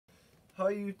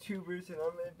Hi YouTubers, and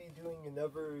I'm gonna be doing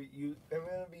another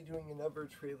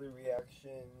trailer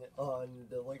reaction on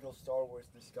the Lego Star Wars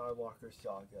The Skywalker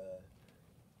Saga.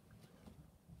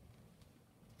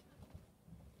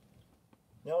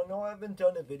 Now I know I haven't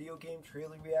done a video game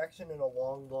trailer reaction in a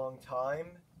long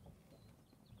time.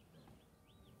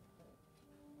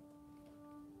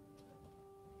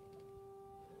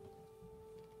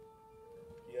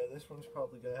 Yeah, this one's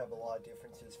probably gonna have a lot of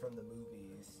differences from the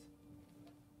movies.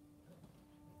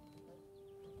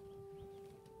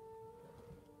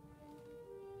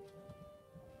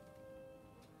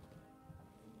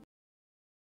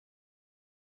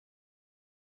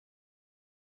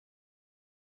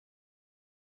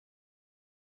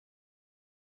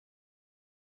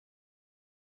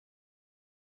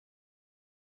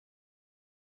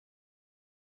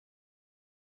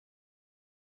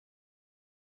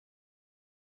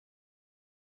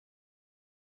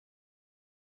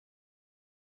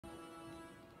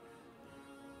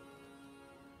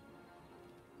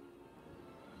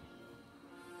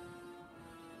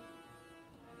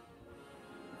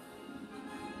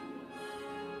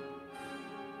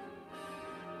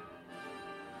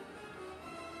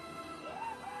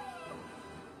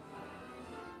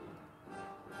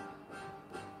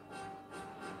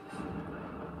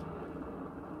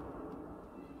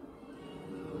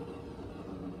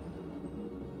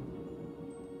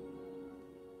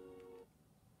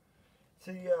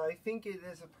 So yeah, I think it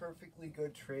is a perfectly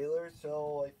good trailer.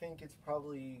 So I think it's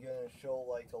probably gonna show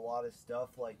like a lot of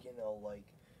stuff, like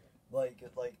like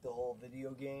the whole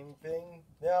video game thing.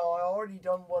 Now I already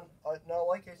done one. Now,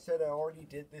 like I said, I already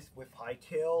did this with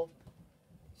Hightail.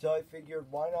 So I figured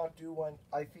why not do one?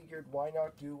 I figured why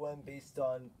not do one based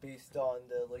on the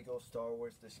Lego Star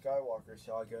Wars The Skywalker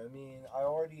Saga.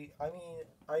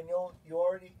 I know you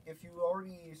already. If you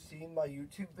already seen my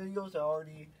YouTube videos,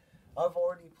 I've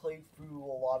already played through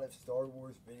a lot of Star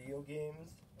Wars video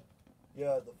games.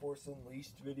 Yeah, the Force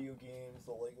Unleashed video games,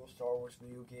 the Lego Star Wars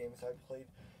video games. I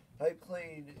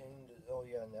played in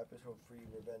episode 3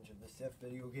 Revenge of the Sith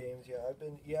video games.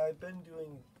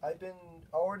 I've been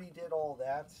already did all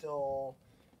that, so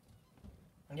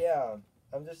yeah,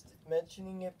 I'm just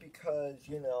mentioning it because,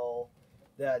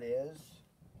 that is.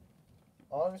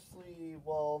 Honestly,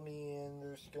 well,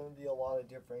 there's going to be a lot of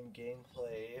different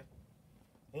gameplay.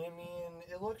 And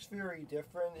it looks very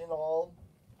different and all.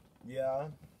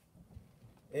 Yeah.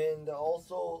 And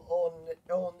also,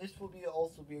 and this will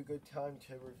also be a good time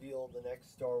to reveal the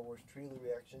next Star Wars trailer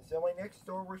reactions. So my next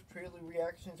Star Wars trailer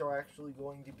reactions are actually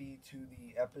going to be to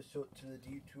the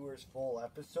Detours full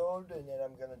episode, and then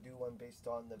I'm gonna do one based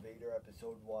on the Vader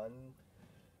episode 1,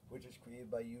 which is created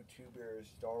by YouTuber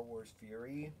Star Wars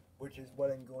Fury, which is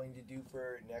what I'm going to do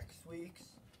for next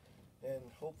week's,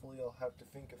 and hopefully I'll have to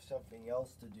think of something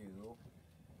else to do.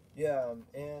 Yeah,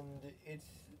 and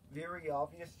it's very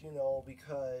obvious,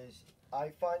 because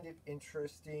I find it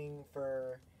interesting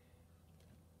for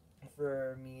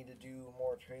me to do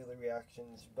more trailer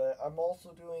reactions, but I'm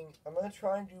gonna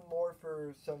try and do more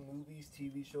for some movies,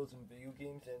 TV shows, and video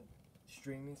games and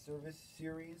streaming service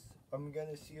series. I'm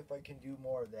gonna see if I can do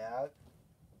more of that.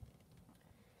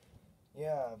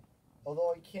 Yeah.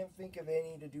 Although I can't think of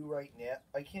any to do right now.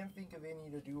 I can't think of any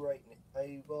to do right now.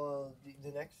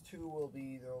 The next two will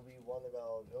be, there will be one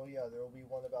about, there will be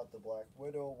one about the Black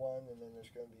Widow one, and then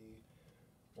there's going to be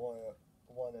one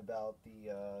one about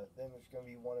then there's going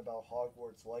to be one about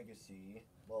Hogwarts Legacy.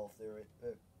 Well, if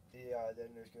there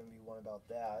then there's going to be one about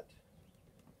that.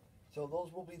 So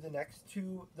those will be the next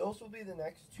two. Those will be the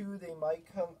next two. They might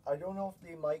come. I don't know if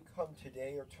they might come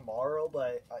today or tomorrow,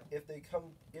 but if they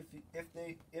come, if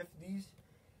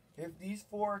these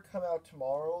four come out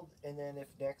tomorrow, and then if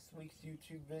next week's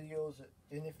YouTube videos,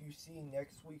 and if you see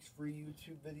next week's free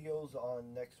YouTube videos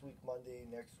on next week Monday,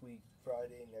 next week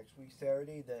Friday, next week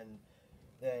Saturday, then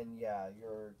yeah,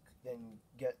 I'm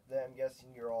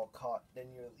guessing you're all caught.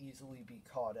 Then you'll easily be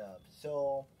caught up.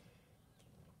 So.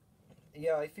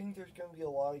 Yeah, I think there's gonna be a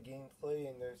lot of gameplay,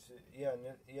 and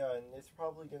and it's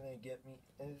probably gonna get me,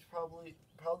 and it's probably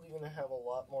gonna have a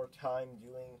lot more time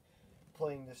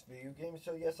playing this video game.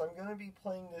 So yes, I'm gonna be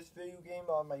playing this video game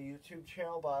on my YouTube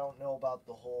channel, but I don't know about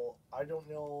the whole. I don't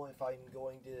know if I'm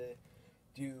going to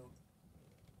do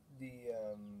the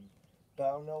but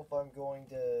I don't know if I'm going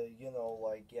to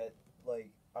get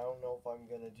I don't know if I'm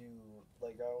gonna do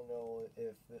I don't know if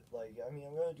I'm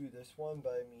gonna do this one,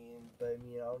 but I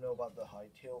don't know about the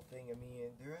hightail thing.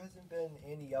 There hasn't been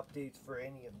any updates for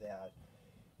any of that.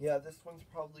 Yeah, this one's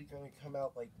probably going to come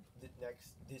out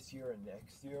this year and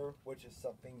next year, which is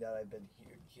something that I've been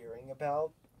hearing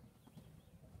about.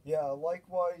 Yeah,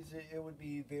 likewise, it would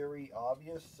be very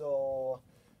obvious. So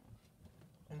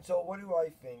So what do I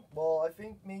think? Well, I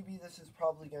think maybe this is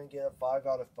probably going to get a 5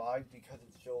 out of 5 because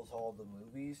it shows all the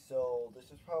movies. So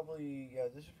this is probably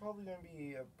going to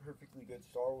be a perfectly good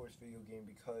Star Wars video game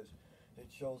because it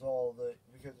shows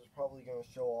because it's probably going to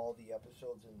show all the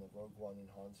episodes in the Rogue One and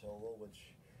Han Solo,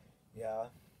 yeah,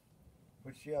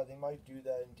 they might do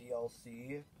that in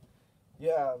DLC.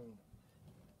 Yeah.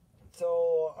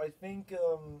 So I think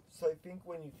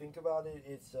when you think about it,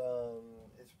 it's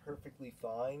perfectly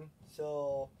fine.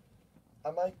 So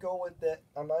I might go with that.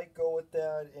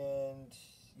 And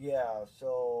yeah.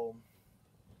 So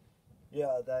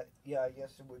I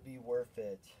guess it would be worth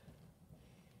it.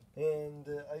 And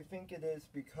I think it is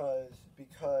because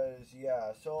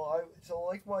yeah. So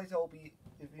likewise I'll be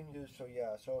if you do so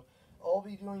yeah. So I'll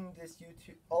be doing this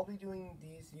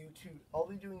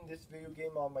video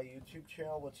game on my YouTube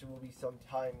channel, which will be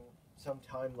sometime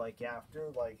like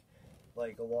after like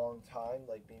a long time,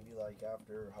 like maybe like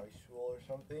after high school or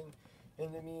something.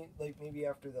 And I mean, like maybe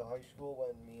after the high school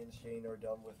when me and Shane are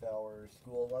done with our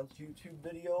school lunch YouTube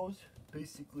videos.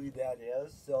 Basically that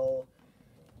is. So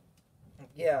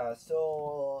yeah,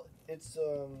 so it's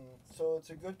a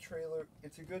good trailer.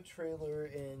 It's a good trailer,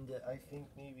 and I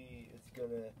think maybe it's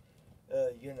gonna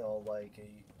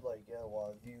get a lot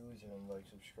of views and like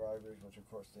subscribers, which of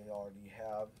course they already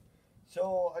have.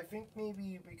 So I think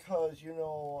maybe because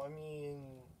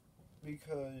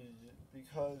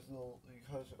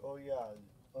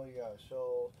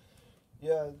so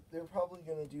yeah, they're probably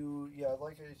gonna do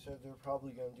like I said, they're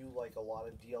probably gonna do like a lot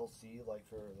of DLC like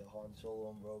for the Han Solo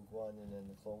and Rogue One and then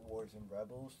the Clone Wars and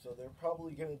Rebels. So they're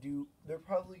probably gonna do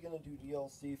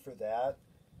DLC for that.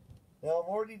 Now, I've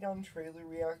already done trailer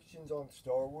reactions on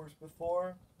Star Wars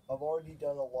before. I've already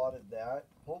done a lot of that.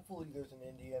 Hopefully there's an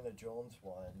Indiana Jones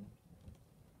one.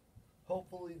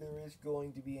 Hopefully there is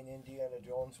going to be an Indiana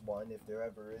Jones one, if there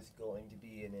ever is going to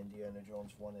be an Indiana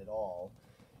Jones one at all.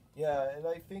 Yeah, and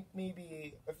I think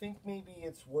maybe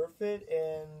it's worth it,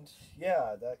 and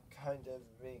yeah, that kind of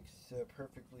makes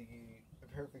perfectly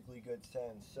good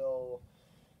sense. So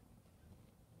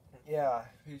yeah,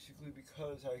 basically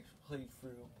because I played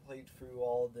through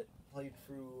all the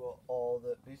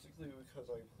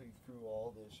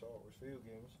Star Wars video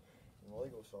games and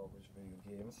Lego Star Wars video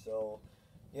games. So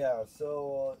yeah,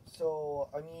 so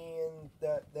I mean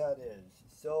that is.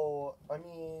 So I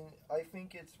mean I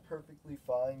think it's perfectly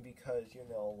fine because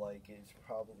like it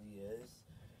probably is.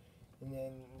 And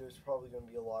then there's probably going to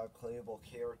be a lot of playable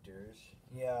characters.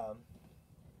 Yeah.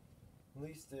 At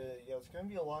least, it's going to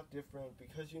be a lot different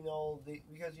because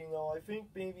I think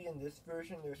maybe in this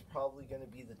version there's probably going to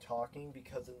be the talking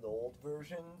because in the old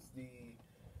versions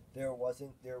there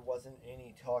wasn't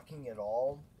any talking at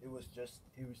all. It was just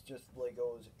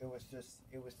Legos. It was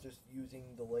just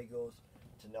using the Legos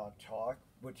to not talk,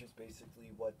 which is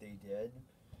basically what they did.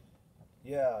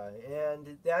 Yeah,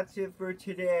 and that's it for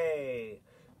today.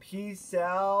 Peace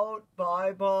out.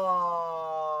 Bye bye.